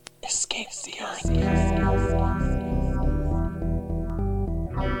Escape the Earth.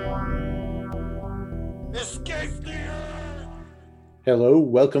 Escape the Earth! Hello,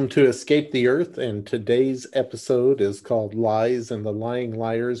 welcome to Escape the Earth, and today's episode is called Lies and the Lying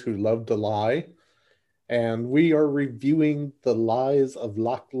Liars Who Love to Lie. And we are reviewing The Lies of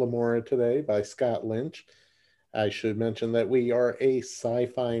Locke Lamora today by Scott Lynch. I should mention that we are a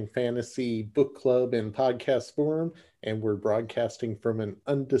sci-fi and fantasy book club and podcast forum, and we're broadcasting from an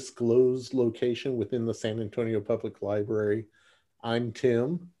undisclosed location within the San Antonio Public Library. I'm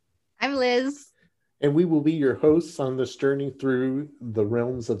Tim. I'm Liz. And we will be your hosts on this journey through the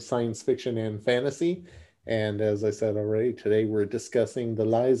realms of science fiction and fantasy. And as I said already, today we're discussing The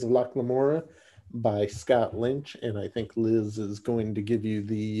Lies of Locke Lamora by Scott Lynch. And I think Liz is going to give you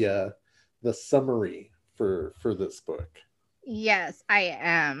the summary for this book. Yes, I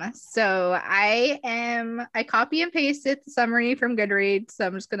am. So I copy and pasted the summary from Goodreads. So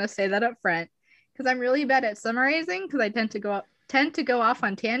I'm just gonna say that up front because I'm really bad at summarizing because I tend to go off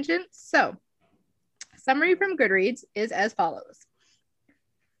on tangents. So summary from Goodreads is as follows.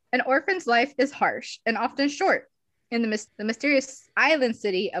 An orphan's life is harsh and often short in the mysterious island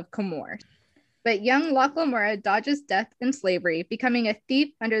city of Comore. But young Locke Lamora dodges death and slavery, becoming a thief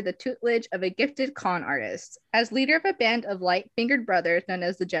under the tutelage of a gifted con artist. As leader of a band of light-fingered brothers known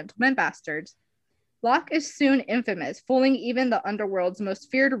as the Gentleman Bastards, Locke is soon infamous, fooling even the underworld's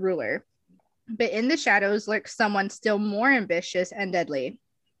most feared ruler. But in the shadows lurks someone still more ambitious and deadly.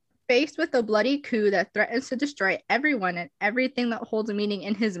 Faced with a bloody coup that threatens to destroy everyone and everything that holds meaning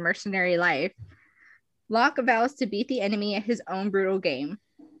in his mercenary life, Locke vows to beat the enemy at his own brutal game,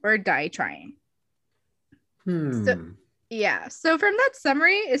 or die trying. So from that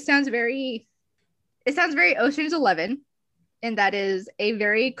summary, it sounds very Ocean's 11, and that is a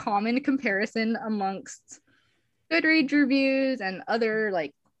very common comparison amongst Goodreads reviews and other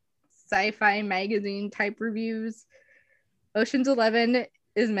like sci-fi magazine type reviews. Ocean's 11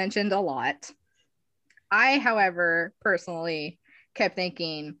 is mentioned a lot. I, however, personally kept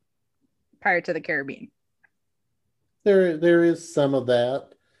thinking Pirates of the Caribbean. There is some of that.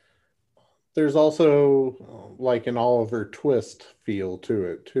 There's also like an Oliver Twist feel to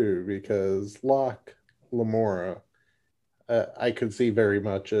it too, because Locke Lamora, I could see very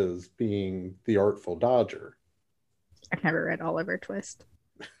much as being the Artful Dodger. I've never read Oliver Twist,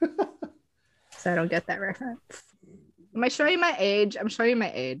 so I don't get that reference. Am I showing my age? I'm showing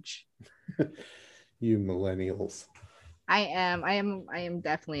my age. You millennials. I am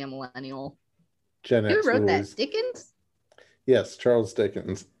definitely a millennial. Gen X Who wrote rules. that? Dickens? Yes, Charles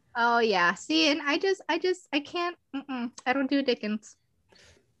Dickens. Oh yeah. See, and I can't. I don't do Dickens.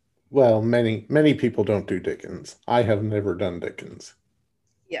 Well, many people don't do Dickens. I have never done Dickens.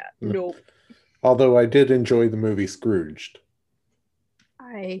 Yeah. Nope. Although I did enjoy the movie Scrooged.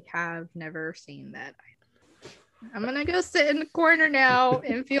 I have never seen that. I'm gonna go sit in the corner now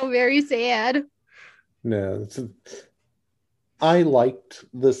and feel very sad. No, I liked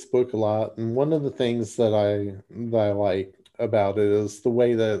this book a lot, and one of the things that I like about it is the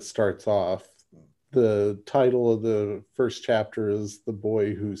way that it starts off. The title of the first chapter is The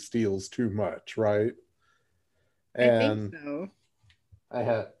Boy Who Steals Too Much, right? And I think so. I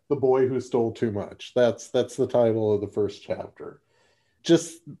had The Boy Who Stole Too Much. That's the title of the first chapter.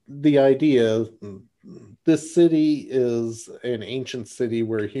 Just the idea, this city is an ancient city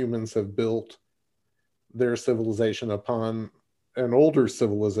where humans have built their civilization upon an older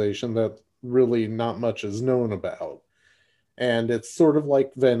civilization that really not much is known about. And it's sort of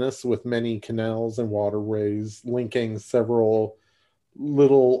like Venice with many canals and waterways linking several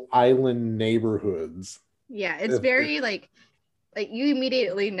little island neighborhoods. Yeah, it's very like you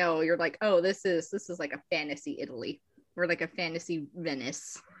immediately know, you're like, oh, this is like a fantasy Italy or like a fantasy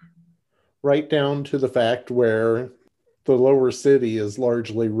Venice. Right down to the fact where the lower city is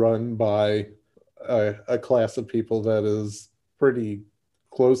largely run by a class of people that is pretty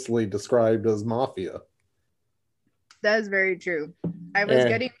closely described as mafia. That is very true. I was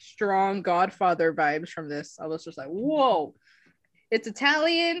getting strong Godfather vibes from this. I was just like, whoa, it's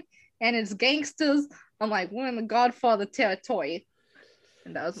Italian and it's gangsters. I'm like, we're in the Godfather territory.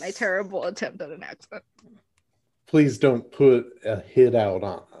 And that was my terrible attempt at an accent. Please don't put a hit out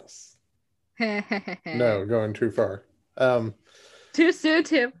on us. No, going too far. Too soon,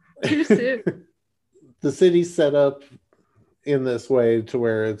 Tim. Too soon. The city's set up in this way to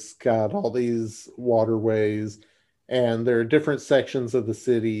where it's got all these waterways, and there are different sections of the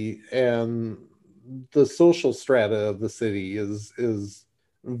city, and the social strata of the city is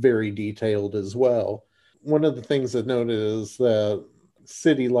very detailed as well. One of the things I've noted is that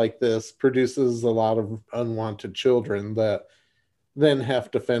city like this produces a lot of unwanted children that then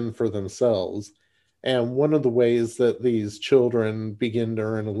have to fend for themselves. And one of the ways that these children begin to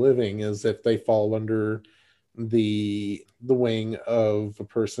earn a living is if they fall under the wing of a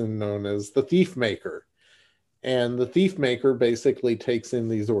person known as the thief maker. And the thief maker basically takes in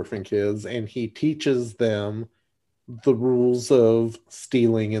these orphan kids and he teaches them the rules of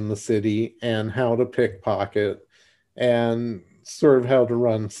stealing in the city and how to pickpocket and sort of how to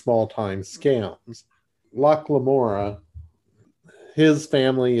run small time scams. Locke Lamora, his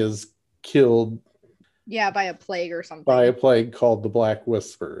family is killed Yeah, by a plague or something. by a plague called the Black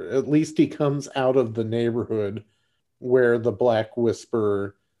Whisper. At least he comes out of the neighborhood where the Black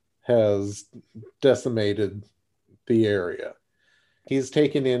Whisper has decimated the area. He's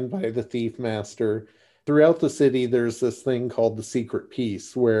taken in by the thief master. Throughout the city, there's this thing called the secret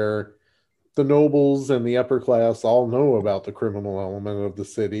peace, where the nobles and the upper class all know about the criminal element of the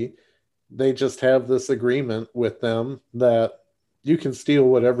city. They just have this agreement with them that you can steal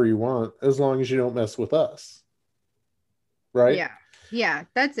whatever you want as long as you don't mess with us. Right? Yeah,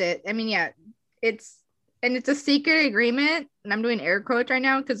 that's it. I mean, yeah, it's a secret agreement, and I'm doing air quotes right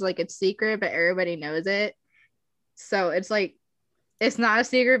now because like it's secret, but everybody knows it. So it's like it's not a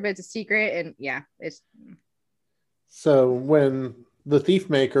secret, but it's a secret, and yeah, it's. So when the thief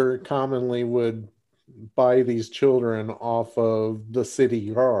maker commonly would buy these children off of the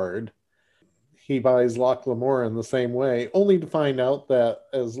city guard, he buys Locke Lamora in the same way, only to find out that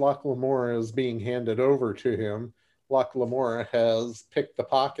as Locke Lamora is being handed over to him, Locke Lamora has picked the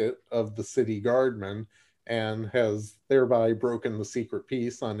pocket of the city guardman and has thereby broken the secret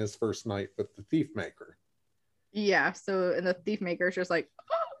peace on his first night with the thief maker. Yeah, so and the thief maker is just like,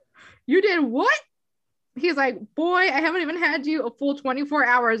 oh, you did what? He's like, boy, I haven't even had you a full 24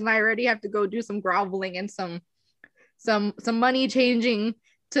 hours and I already have to go do some groveling and some money changing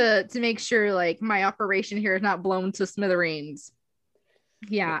to make sure like my operation here is not blown to smithereens.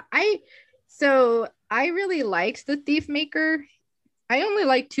 Yeah, I really liked the thief maker. I only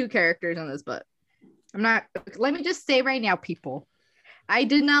like 2 characters in this book. Let me just say right now, people, I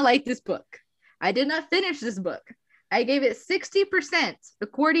did not like this book. I did not finish this book. I gave it 60%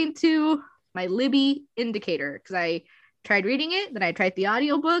 according to my Libby indicator because I tried reading it, then I tried the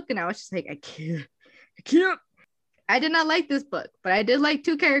audiobook, and I was just like, I can't. I did not like this book, but I did like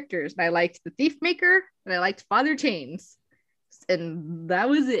 2 characters. I liked the thief maker and I liked Father Chains. And that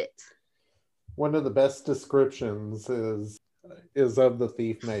was it. One of the best descriptions is of the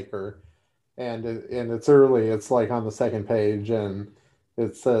thief maker. And it's early, it's like on the second page, and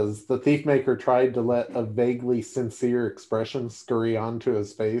it says, the thief maker tried to let a vaguely sincere expression scurry onto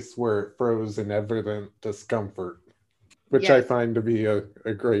his face where it froze in evident discomfort. Which Yes. I find to be a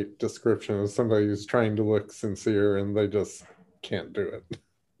great description of somebody who's trying to look sincere and they just can't do it.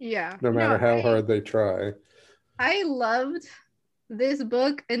 Yeah. No matter how hard they try. I loved this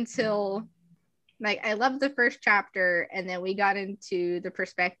book until like I loved the first chapter, and then we got into the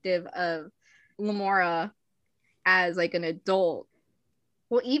perspective of Lamora as like an adult.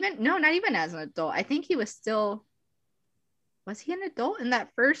 Well, not even as an adult. I think he was still. Was he an adult in that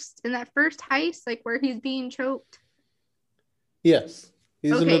first heist, like where he's being choked? Yes,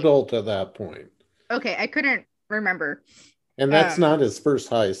 he's an adult at that point. Okay, I couldn't remember. And that's not his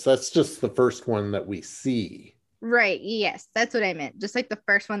first heist. That's just the first one that we see. Right. Yes, that's what I meant. Just like the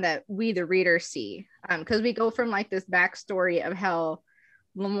first one that we, the reader, see. Because we go from like this backstory of how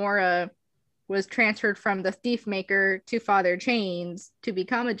Lamora was transferred from the thief maker to Father Chains to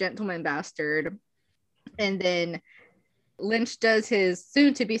become a gentleman bastard, and then Lynch does his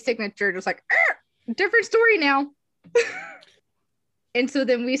soon-to-be signature, just like different story now. And so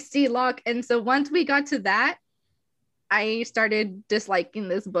then we see Locke, and so once we got to that, I started disliking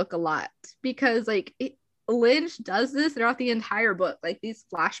this book a lot because like Lynch does this throughout the entire book, like these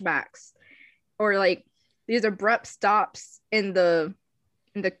flashbacks or like these abrupt stops in the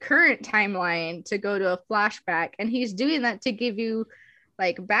current timeline to go to a flashback, and he's doing that to give you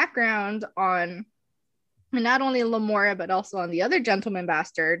like background on not only Lamora but also on the other gentleman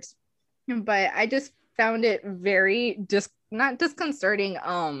bastards. But I just found it very not disconcerting.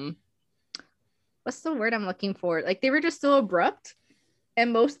 What's the word I'm looking for? Like they were just so abrupt,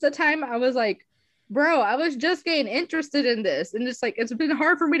 and most of the time I was like, bro, I was just getting interested in this, and it's like it's been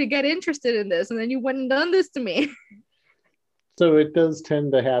hard for me to get interested in this, and then you went and done this to me. So it does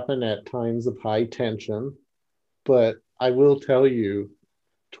tend to happen at times of high tension, but I will tell you,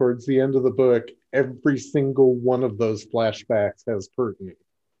 towards the end of the book, every single one of those flashbacks has pertinence.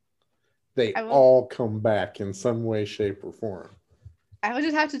 They all come back in some way, shape, or form. I would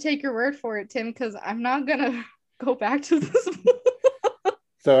just have to take your word for it, Tim, because I'm not gonna go back to this book.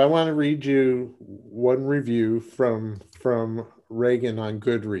 So I want to read you one review from Reagan on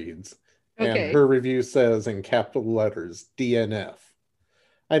Goodreads, and Okay. her review says in capital letters DNF.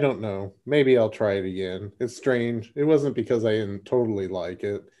 I don't know. Maybe I'll try it again. It's strange. It wasn't because I didn't totally like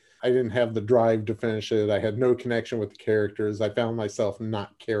it. I didn't have the drive to finish it. I had no connection with the characters. I found myself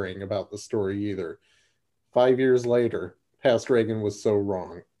not caring about the story either. 5 years later, past Reagan was so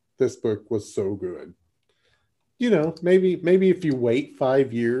wrong. This book was so good. Maybe if you wait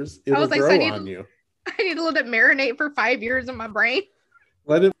 5 years, I it'll was like, so grow on you. I need to let it marinate for 5 years in my brain.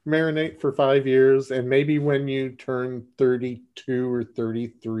 Let it marinate for 5 years, and maybe when you turn 32 or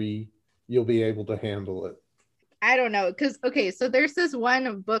 33, you'll be able to handle it. I don't know. Because, okay, so there's this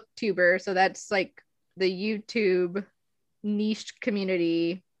one booktuber. So that's like the YouTube niche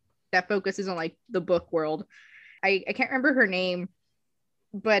community that focuses on like the book world. I can't remember her name,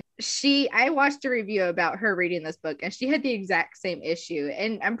 but I watched a review about her reading this book and she had the exact same issue.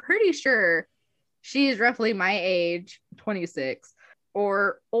 And I'm pretty sure she's roughly my age, 26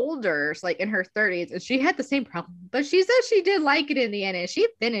 or older, so like in her 30s, and she had the same problem. But she said she did like it in the end and she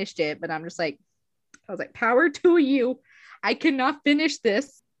finished it. But I was like, power to you. I cannot finish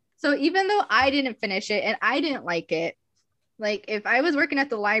this. So even though I didn't finish it and I didn't like it, like if I was working at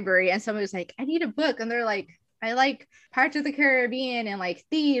the library and somebody was like, I need a book, and they're like, I like Pirates of the Caribbean and like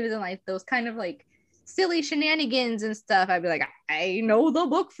thieves and like those kind of like silly shenanigans and stuff, I'd be like, I know the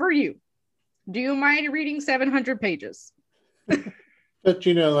book for you. Do you mind reading 700 pages? But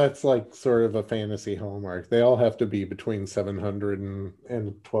that's like sort of a fantasy hallmark. They all have to be between 700 and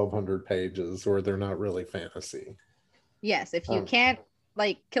 1200 pages, or they're not really fantasy. Yes, if you can't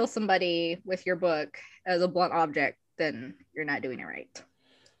like kill somebody with your book as a blunt object, then you're not doing it right.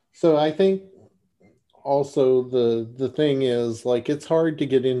 So I think also the thing is, like, it's hard to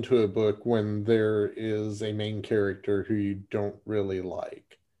get into a book when there is a main character who you don't really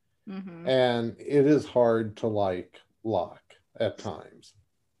like. Mm-hmm. And it is hard to like Locke at times.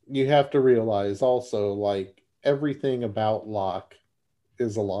 You have to realize also, like, everything about Locke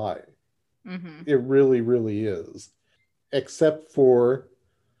is a lie. Mm-hmm. It really, really is. Except for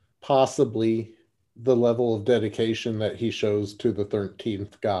possibly the level of dedication that he shows to the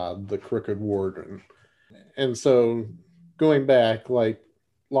 13th god, the Crooked Warden. And so going back, like,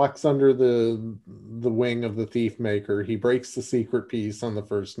 Locke's under the wing of the Thief Maker. He breaks the secret peace on the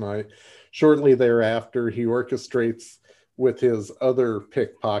first night. Shortly thereafter, he orchestrates with his other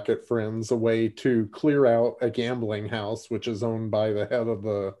pickpocket friends a way to clear out a gambling house, which is owned by the head of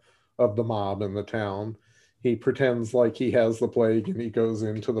the mob in the town. He pretends like he has the plague and he goes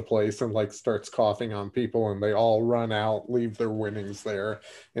into the place and like starts coughing on people, and they all run out, leave their winnings there,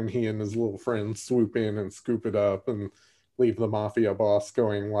 and he and his little friends swoop in and scoop it up and leave the mafia boss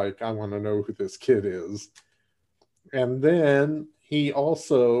going like, I want to know who this kid is. And then he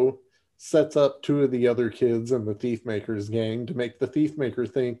also sets up two of the other kids in the Thief Maker's gang to make the Thief Maker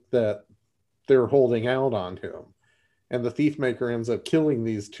think that they're holding out on him. And the Thief Maker ends up killing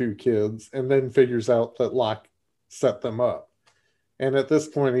these two kids and then figures out that Locke set them up. And at this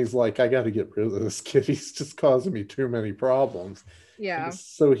point, he's like, I got to get rid of this kid. He's just causing me too many problems. Yeah. And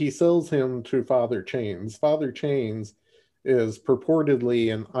so he sells him to Father Chains. Father Chains is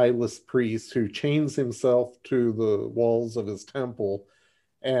purportedly an eyeless priest who chains himself to the walls of his temple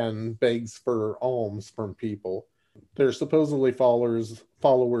and begs for alms from people. They're supposedly followers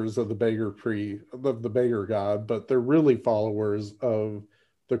of the beggar god, but they're really followers of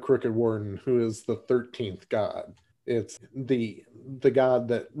the Crooked Warden, who is the 13th god. It's the god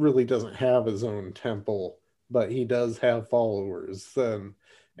that really doesn't have his own temple, but he does have followers.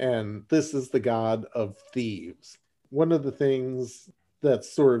 And this is the god of thieves. One of the things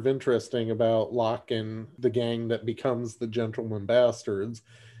that's sort of interesting about Locke and the gang that becomes the Gentleman Bastards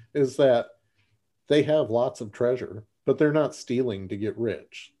is that they have lots of treasure, but they're not stealing to get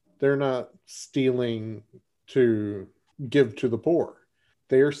rich. They're not stealing to give to the poor.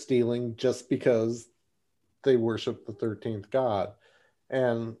 They're stealing just because they worship the 13th god.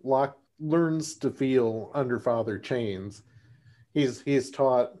 And Locke learns to feel under Father Chains. He's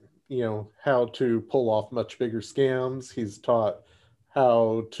taught, how to pull off much bigger scams. He's taught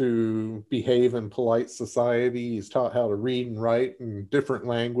how to behave in polite society. He's taught how to read and write in different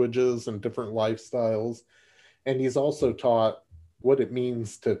languages and different lifestyles. And he's also taught what it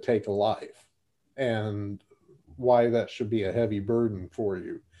means to take a life and why that should be a heavy burden for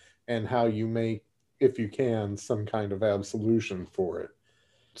you, and how you make, if you can, some kind of absolution for it.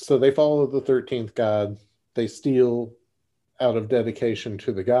 So they follow the 13th god. They steal out of dedication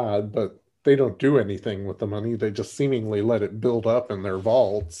to the god, but they don't do anything with the money. They just seemingly let it build up in their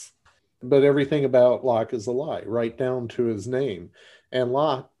vaults. But everything about Locke is a lie, right down to his name. And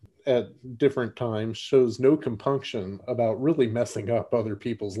Locke, at different times shows no compunction about really messing up other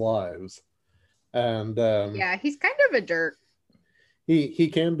people's lives. And Yeah, he's kind of a jerk. he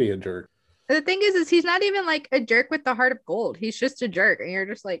can be a jerk. The thing is he's not even like a jerk with the heart of gold. He's just a jerk. And you're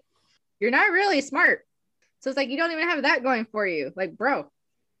just like, you're not really smart. So it's like, you don't even have that going for you. Like, bro.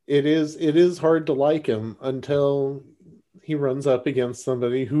 It is hard to like him until he runs up against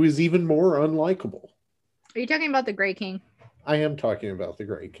somebody who is even more unlikable. Are you talking about the Grey King? I am talking about the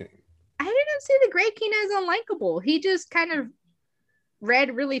Grey King. I didn't see the Grey King as unlikable. He just kind of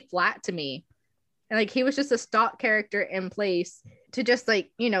read really flat to me. And like he was just a stock character in place to just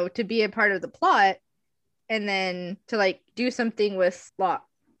like, you know, to be a part of the plot and then to like do something with Locke.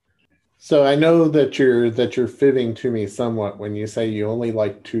 So I know that you're fibbing to me somewhat when you say you only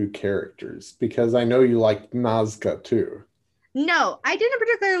like two characters, because I know you like Nazca too. No, I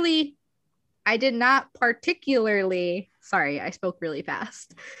did not particularly, sorry, I spoke really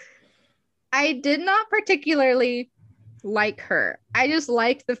fast. I did not particularly like her. I just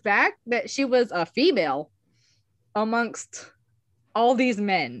liked the fact that she was a female amongst all these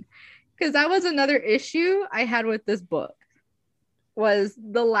men. Because that was another issue I had with this book, was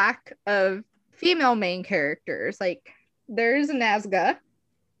the lack of female main characters. Like there's Nazga,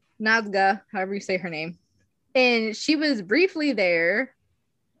 however you say her name. And she was briefly there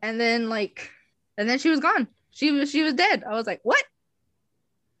and then she was gone. She was dead. I was like, what?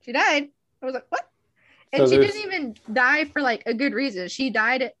 She died. I was like, what? And so she didn't even die for like a good reason. She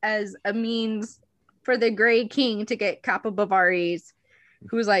died as a means for the Grey King to get Kappa Bavaris,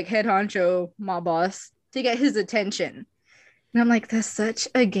 who's like head honcho mob boss, to get his attention. And I'm like, that's such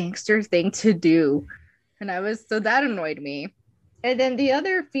a gangster thing to do. And so that annoyed me. And then the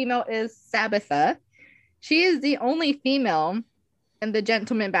other female is Sabitha. She is the only female in the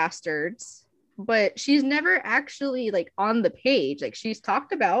Gentleman Bastards, but she's never actually like on the page. Like she's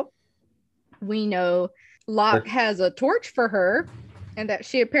talked about. We know Locke has a torch for her and that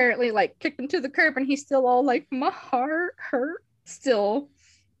she apparently like kicked him to the curb and he's still all like, my heart hurt still.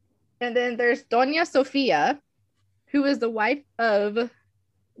 And then there's Doña Sofia, who is the wife of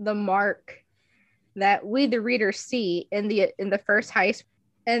the Mark that we the reader see in the first heist.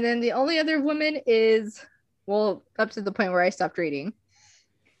 And then the only other woman is, well, up to the point where I stopped reading,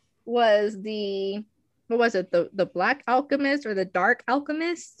 was the Black Alchemist or the Dark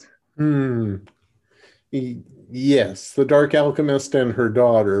Alchemist? Yes, the Dark Alchemist and her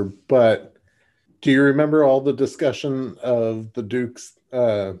daughter. But do you remember all the discussion of the Duke's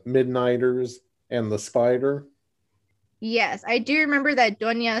Midnighters and the Spider? Yes, I do remember that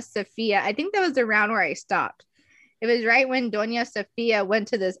Doña Sofia, I think that was around where I stopped. It was right when Doña Sofia went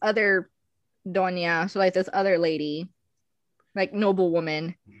to this other Doña, so like this other lady, like noble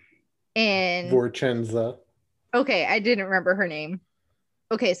woman. And Vorchenza. Okay, I didn't remember her name.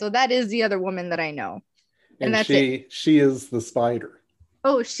 Okay, so that is the other woman that I know. And that's she is the Spider.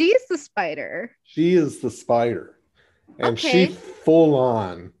 Oh, she's the Spider. She is the Spider. And okay. She full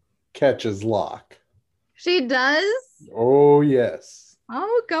on catches Locke. She does? Oh, yes.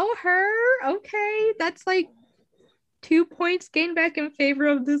 Oh, go her. Okay, that's like 2 points gained back in favor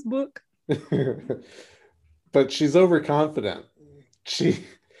of this book. But she's overconfident.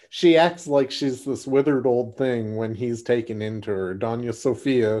 She acts like she's this withered old thing when he's taken into her. Doña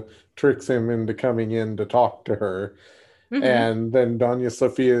Sofia tricks him into coming in to talk to her. Mm-hmm. And then Doña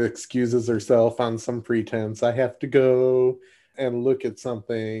Sofia excuses herself on some pretense. I have to go and look at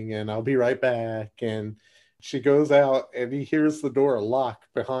something and I'll be right back. And she goes out and he hears the door lock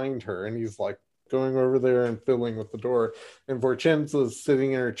behind her. And he's like going over there and fiddling with the door. And Vorchenza's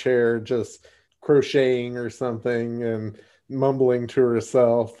sitting in her chair just crocheting or something and mumbling to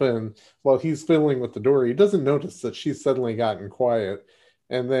herself. And while he's fiddling with the door, he doesn't notice that she's suddenly gotten quiet.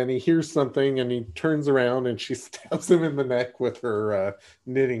 And then he hears something and he turns around and she stabs him in the neck with her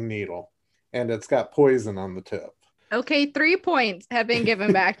knitting needle. And it's got poison on the tip. Okay, 3 points have been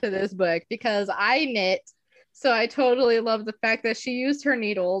given back to this book because I knit. So I totally love the fact that she used her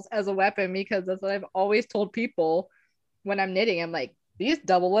needles as a weapon, because that's what I've always told people when I'm knitting. I'm like, these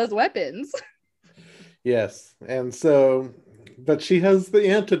double as weapons. Yes. And so, but she has the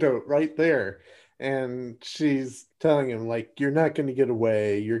antidote right there. And she's telling him, like, you're not going to get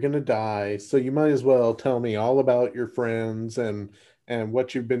away. You're going to die. So you might as well tell me all about your friends and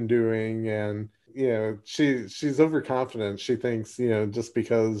what you've been doing. And, you know, she's overconfident. She thinks, you know, just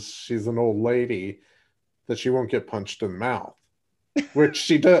because she's an old lady that she won't get punched in the mouth, which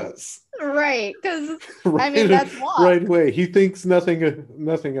she does. Right, because right, I mean that's Locke. Right away. He thinks nothing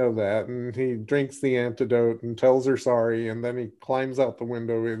of that, and he drinks the antidote and tells her sorry, and then he climbs out the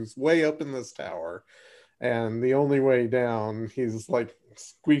window. He's way up in this tower, and the only way down, he's like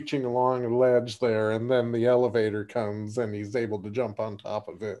screeching along a ledge there, and then the elevator comes and he's able to jump on top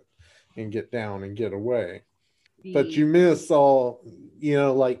of it and get down and get away. But you miss all,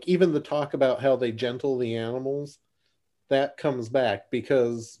 like even the talk about how they gentle the animals, that comes back,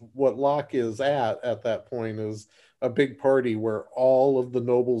 because what Locke is at that point is a big party where all of the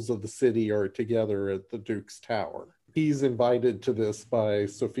nobles of the city are together at the Duke's Tower. He's invited to this by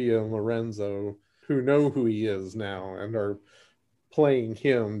Sophia and Lorenzo, who know who he is now and are playing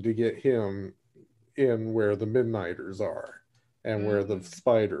him to get him in where the Midnighters are and where the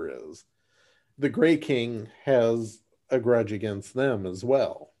spider is. The Grey King has a grudge against them as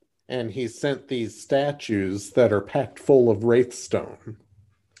well. And he sent these statues that are packed full of wraithstone.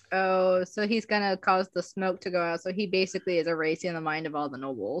 Oh, so he's gonna cause the smoke to go out. So he basically is erasing the mind of all the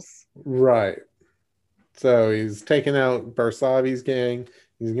nobles. Right. So he's taking out Barsabi's gang.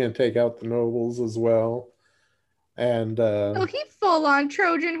 He's going to take out the nobles as well. And oh, he full on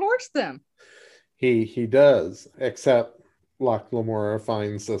Trojan horse them. He does, except Locke Lamora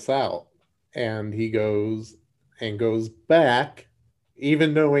finds this out. And he goes back,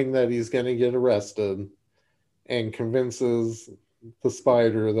 even knowing that he's going to get arrested, and convinces the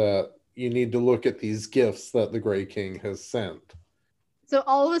spider that you need to look at these gifts that the Grey King has sent. So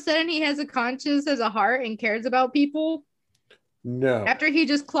all of a sudden he has a conscience, has a heart, and cares about people? No. After he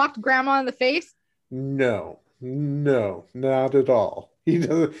just clocked grandma in the face? No, not at all. He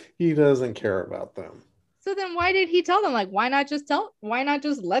doesn't care about them. So then why did he tell them? Like, why not just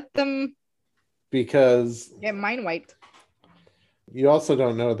let them Because get mind wiped? You also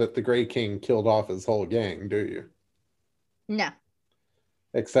don't know that the Grey King killed off his whole gang, do you? No.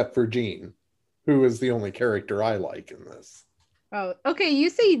 Except for Jean, who is the only character I like in this. Oh, okay. You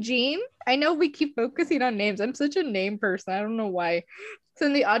say Jean. I know we keep focusing on names. I'm such a name person. I don't know why. So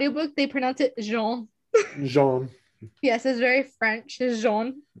in the audiobook, they pronounce it Jean. Jean. Yes, it's very French. It's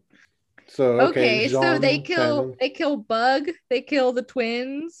Jean. So okay, Jean, so they kill Bug. They kill the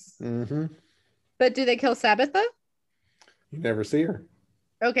twins. Mm-hmm. But do they kill Sabitha? You never see her.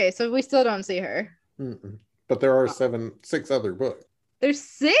 Okay, so we still don't see her. Mm-mm. But there are 6 other books. There's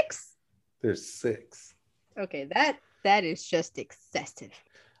 6? There's 6. Okay, that is just excessive.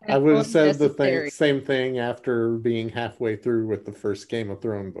 I would have said the same thing after being halfway through with the first Game of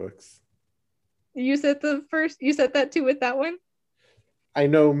Thrones books. You said that too with that one? I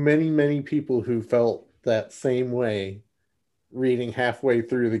know many people who felt that same way reading halfway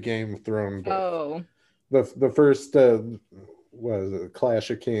through the Game of Thrones book. Oh. The first was it Clash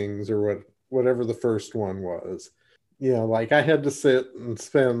of Kings or whatever the first one was. Like I had to sit and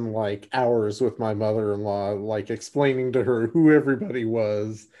spend like hours with my mother-in-law, like explaining to her who everybody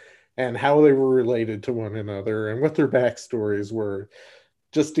was and how they were related to one another and what their backstories were,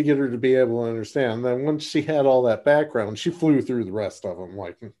 just to get her to be able to understand. And then once she had all that background, she flew through the rest of them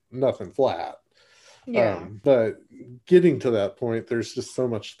like nothing flat. Yeah. But getting to that point, there's just so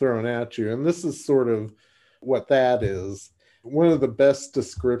much thrown at you. And this is sort of what that is. One of the best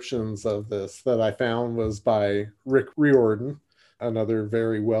descriptions of this that I found was by Rick Riordan, another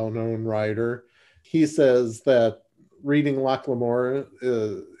very well-known writer. He says that reading Locke Lamora,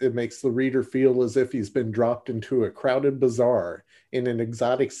 it makes the reader feel as if he's been dropped into a crowded bazaar in an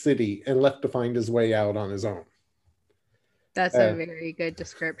exotic city and left to find his way out on his own. That's a very good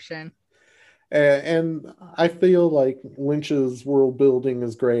description. And I feel like Lynch's world building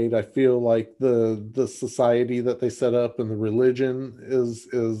is great. I feel like the society that they set up and the religion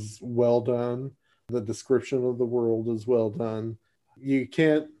is well done. The description of the world is well done. You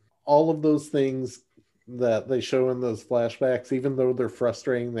can't, all of those things that they show in those flashbacks, even though they're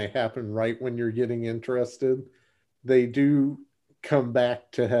frustrating, they happen right when you're getting interested. They do come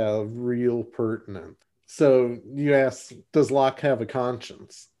back to have real pertinence. So you ask, does Locke have a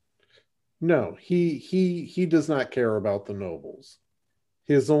conscience? No, he does not care about the nobles.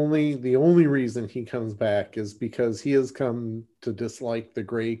 The only reason he comes back is because he has come to dislike the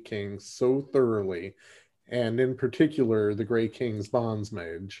Grey King so thoroughly, and in particular the Grey King's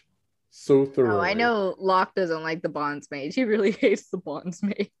bondsmage so thoroughly. Oh, I know Locke doesn't like the bondsmage. He really hates the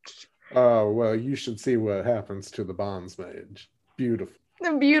bondsmage. Oh, well, you should see what happens to the bondsmage. Beautiful.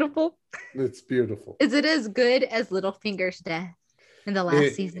 Beautiful. It's beautiful. Is it as good as Littlefinger's death in the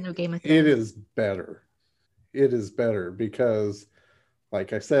last season of Game of Thrones? It is better. It is better because,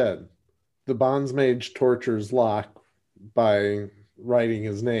 like I said, the bondsmage tortures Locke by writing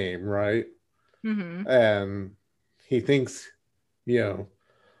his name, right? Mm-hmm. And he thinks,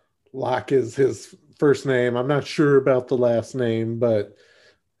 Locke is his first name. I'm not sure about the last name, but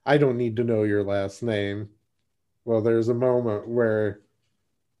I don't need to know your last name. Well, there's a moment where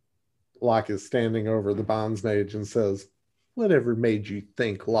Locke is standing over the bondsmage and says, Whatever made you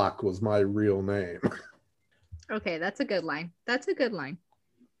think Locke was my real name? Okay, that's a good line. That's a good line.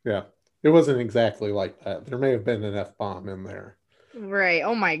 Yeah, it wasn't exactly like that. There may have been an F-bomb in there. Right.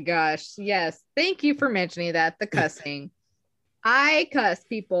 Oh my gosh. Yes. Thank you for mentioning that. The cussing. I cuss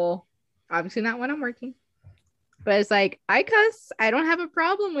people. Obviously not when I'm working. But it's like I cuss. I don't have a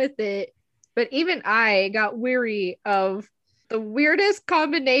problem with it. But even I got weary of the weirdest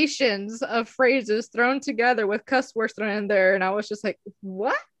combinations of phrases thrown together with cuss words thrown in there. And I was just like,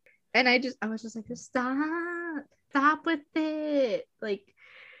 what? And I was just like, stop with it. Like,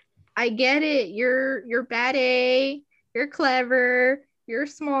 I get it. You're bad A. You're clever. You're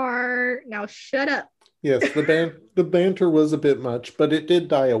smart. Now shut up. Yes, the banter was a bit much, but it did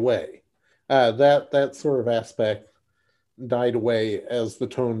die away. That sort of aspect died away as the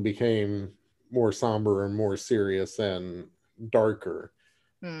tone became more somber and more serious and darker.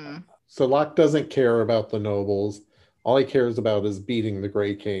 So Locke doesn't care about the nobles. All he cares about is beating the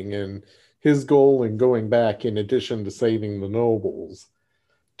Grey King, and his goal in going back, in addition to saving the nobles,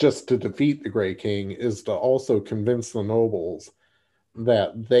 just to defeat the Grey King, is to also convince the nobles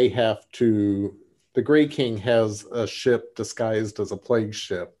that they have to. The Grey King has a ship disguised as a plague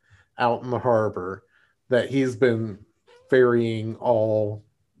ship out in the harbor that he's been ferrying all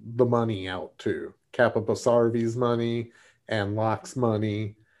the money out to. Kappa Basarvi's money and Locke's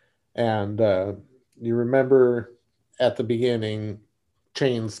money. And you remember at the beginning,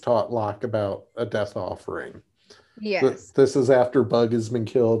 Chains taught Locke about a death offering. Yes. This is after Bug has been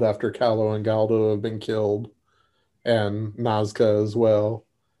killed, after Callo and Galdo have been killed, and Nazca as well.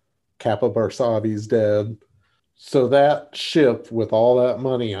 Kappa Barsavi's dead. So that ship with all that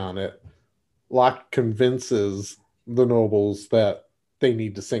money on it, Locke convinces the nobles that they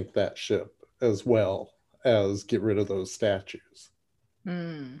need to sink that ship as well as get rid of those statues.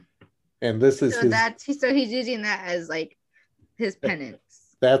 And this is so he's using that as like his penance.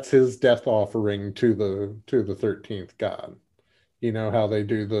 That's his death offering to the 13th god. You know how they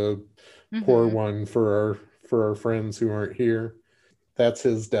do the pour one for our friends who aren't here. That's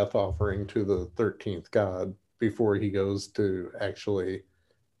his death offering to the 13th god before he goes to actually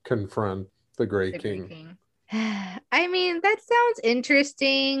confront the Grey King. I mean, that sounds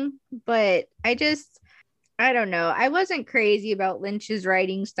interesting, but I don't know. I wasn't crazy about Lynch's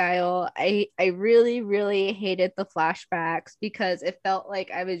writing style. I really, really hated the flashbacks because it felt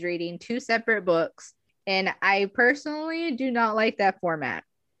like I was reading two separate books. And I personally do not like that format.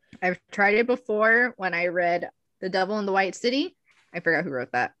 I've tried it before when I read The Devil in the White City. I forgot who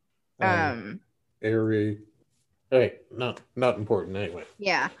wrote that. Eric. Hey, not important anyway.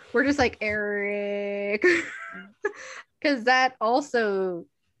 Yeah, we're just like Eric. Because that also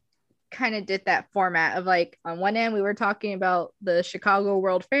kind of did that format of like, on one end we were talking about the Chicago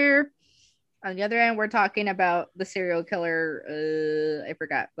World Fair, on the other end we're talking about the serial killer, I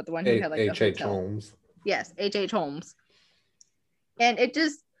forgot, but the one who had like H.H. Holmes. Yes, H.H. Holmes. And it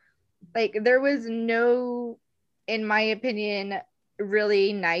just like, there was no, in my opinion,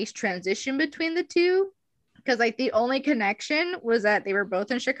 really nice transition between the two, because like the only connection was that they were both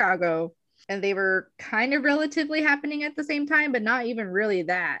in Chicago and they were kind of relatively happening at the same time, but not even really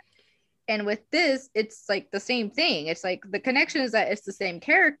that. And with this, it's like the same thing. It's like the connection is that it's the same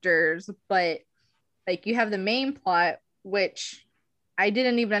characters, but like you have the main plot, which I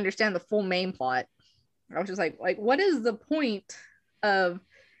didn't even understand the full main plot. I was just like what is the point of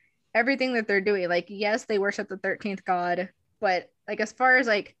everything that they're doing? Like, yes, they worship the 13th god, but like as far as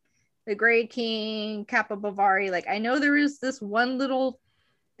like the Grey King, Kappa Bavari, like I know there is this one little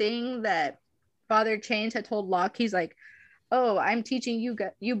thing that Father Chains had told Locke. He's like, oh, I'm teaching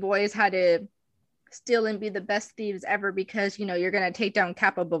you boys how to steal and be the best thieves ever because, you know, you're going to take down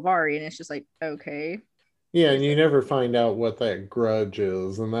Kappa Bavari. And it's just like, okay. Yeah, and you never find out what that grudge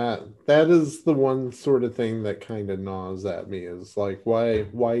is. And that is the one sort of thing that kind of gnaws at me, is like, why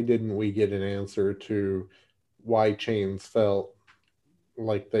didn't we get an answer to why Chains felt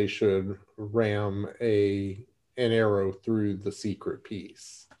like they should ram an arrow through the secret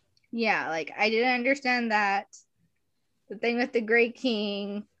piece? Yeah, like I didn't understand that. The thing with the Grey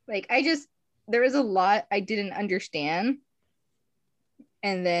King, like there was a lot I didn't understand.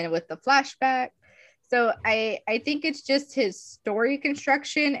 And then with the flashback, so I think it's just his story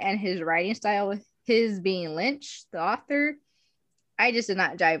construction and his writing style, with his being Lynch, the author, I just did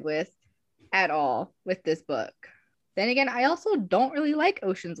not jive with at all with this book. Then again, I also don't really like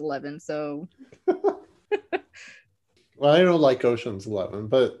Ocean's 11, so. Well, I don't like Ocean's 11,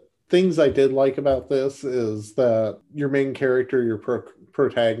 but things I did like about this is that your main character, your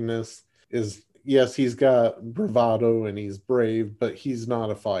protagonist, is yes, he's got bravado and he's brave, but he's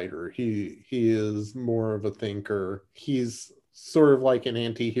not a fighter. He is more of a thinker. He's sort of like an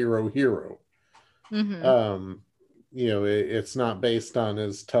anti-hero hero. Mm-hmm. Um, it's not based on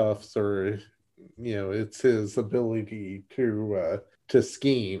his toughs or it's his ability to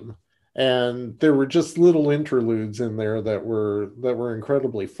scheme. And there were just little interludes in there that were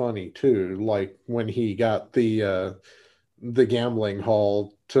incredibly funny too, like when he got the gambling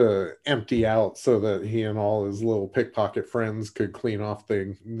hall to empty out so that he and all his little pickpocket friends could clean off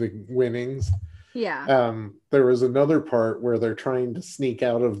the winnings. Yeah. There was another part where they're trying to sneak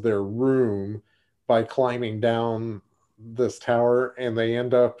out of their room by climbing down this tower, and they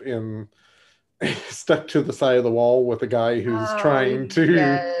end up in stuck to the side of the wall with a guy who's trying to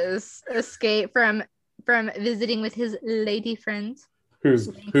yes, escape from visiting with his lady friends. who's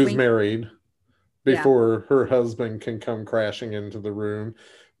Wink, who's wink. married before her husband can come crashing into the room.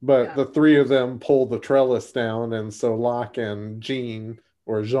 But Yeah. the three of them pull the trellis down, and so Locke and Jean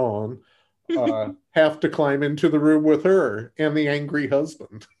or Jean have to climb into the room with her and the angry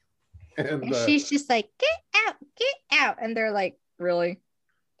husband. And she's just like, get out. And they're like, really?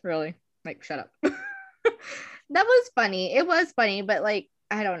 Like, shut up. That was funny. It was funny, but like,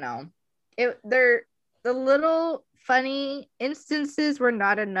 I don't know. The little funny instances were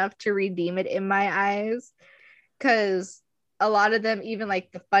not enough to redeem it in my eyes. Because a lot of them, even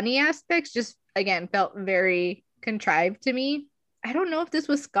like the funny aspects, just again felt very contrived to me. I don't know if this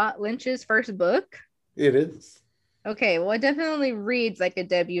was Scott Lynch's first book. It is. Okay, well, it definitely reads like a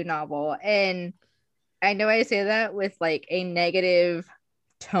debut novel. And I know I say that with like a negative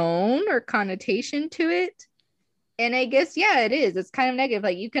tone or connotation to it. And I guess, yeah, it is. It's kind of negative.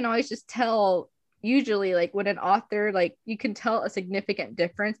 Like, you can always just tell, usually, like, when an author, like, you can tell a significant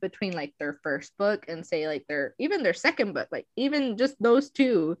difference between like their first book and say like their second book. Like, even just those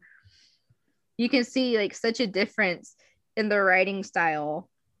two, you can see like such a difference in the writing style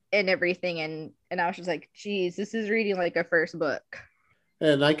and everything. And I was just like, geez, this is reading like a first book.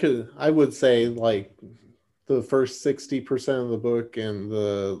 And I would say like the first 60% of the book and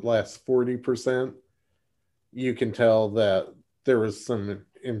the last 40%, you can tell that there was some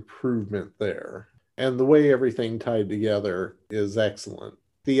improvement there. And the way everything tied together is excellent.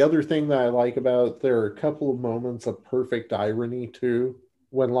 The other thing that I like about it, there are a couple of moments of perfect irony too.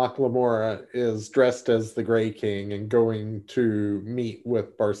 When Locke Lamora is dressed as the Grey King and going to meet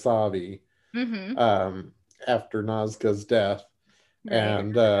with Barsavi after Nazca's death. Right.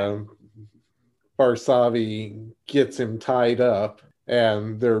 And Barsavi gets him tied up,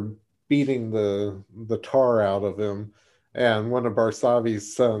 and they're beating the tar out of him. And one of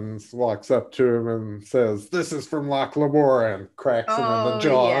Barsavi's sons walks up to him and says, "This is from Locke Lamora," and cracks him in the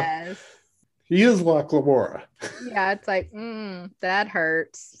jaw. Yes. He is Locke Lamora. Yeah, it's like, that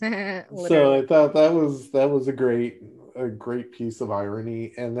hurts. So I thought that was a great piece of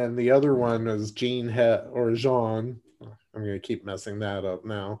irony. And then the other one is Jean. I'm going to keep messing that up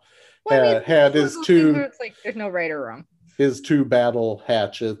now. Well, had his two. It's like there's no right or wrong. His two battle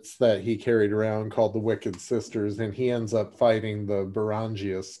hatchets that he carried around called the Wicked Sisters, and he ends up fighting the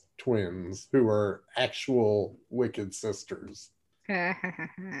Berangius twins, who are actual Wicked Sisters,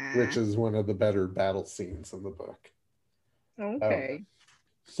 which is one of the better battle scenes in the book. Okay.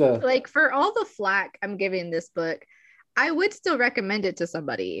 So, like, for all the flack I'm giving this book, I would still recommend it to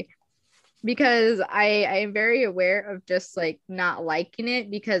somebody, because I am very aware of just like not liking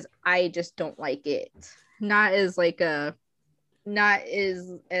it because I just don't like it. Not as like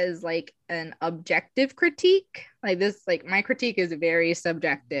an objective critique. Like this, like my critique is very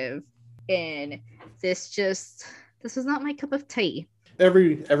subjective, and this is not my cup of tea.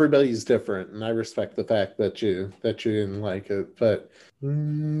 Everybody's different, and I respect the fact that you didn't like it, but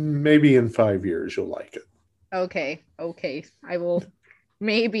maybe in 5 years you'll like it. Okay, I will.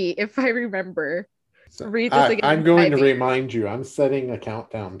 Maybe if I remember, read this again. I'm going to remind you. I'm setting a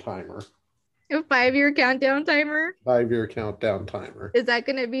countdown timer. A 5-year countdown timer? 5-year countdown timer. Is that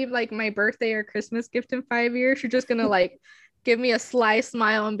going to be like my birthday or Christmas gift in 5 years? You're just going to like give me a sly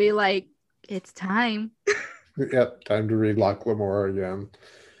smile and be like, it's time. Yep, time to read Locke Lamora again.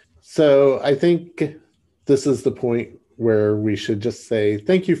 So I think this is the point where we should just say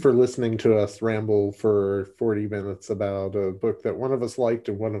thank you for listening to us ramble for 40 minutes about a book that one of us liked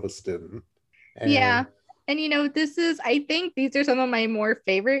and one of us didn't. Yeah. And I think these are some of my more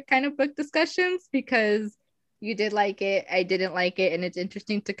favorite kind of book discussions, because you did like it, I didn't like it, and it's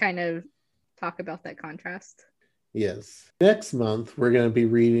interesting to kind of talk about that contrast. Yes. Next month, we're going to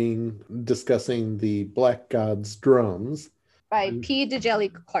be discussing The Black God's Drums by P.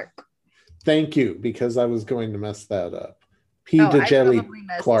 Djèlí Clark. Thank you, because I was going to mess that up. P. Djèlí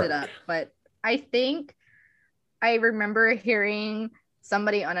Clark. It up, but I think I remember hearing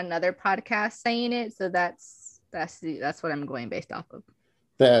somebody on another podcast saying it, so that's what I'm going based off of.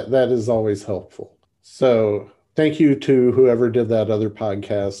 That is always helpful. So thank you to whoever did that other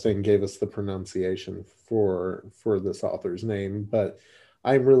podcast and gave us the pronunciation for this author's name. But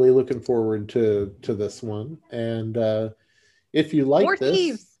I'm really looking forward to this one. And if you like More this,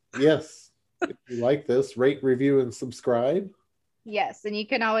 thieves. yes, if you like this, rate, review, and subscribe. Yes, and you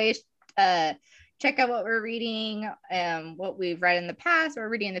can always check out what we're reading, what we've read in the past, what we're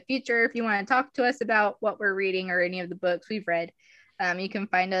reading in the future. If you want to talk to us about what we're reading or any of the books we've read, you can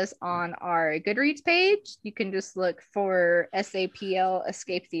find us on our Goodreads page. You can just look for SAPL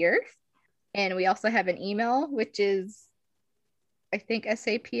Escape the Earth. And we also have an email, which is, I think,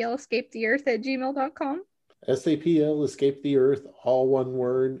 SAPL Escape the Earth at gmail.com. SAPL Escape the Earth, all one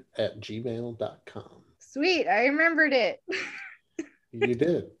word, at gmail.com. Sweet, I remembered it. You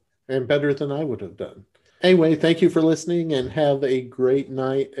did, and better than I would have done. Anyway, thank you for listening, and have a great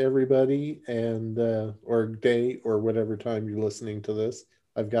night, everybody, and or day, or whatever time you're listening to this.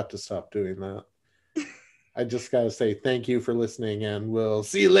 I've got to stop doing that. I just got to say thank you for listening, and we'll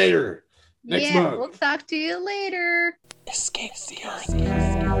see you later next month. We'll talk to you later. Escape the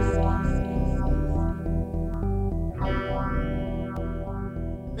Earth.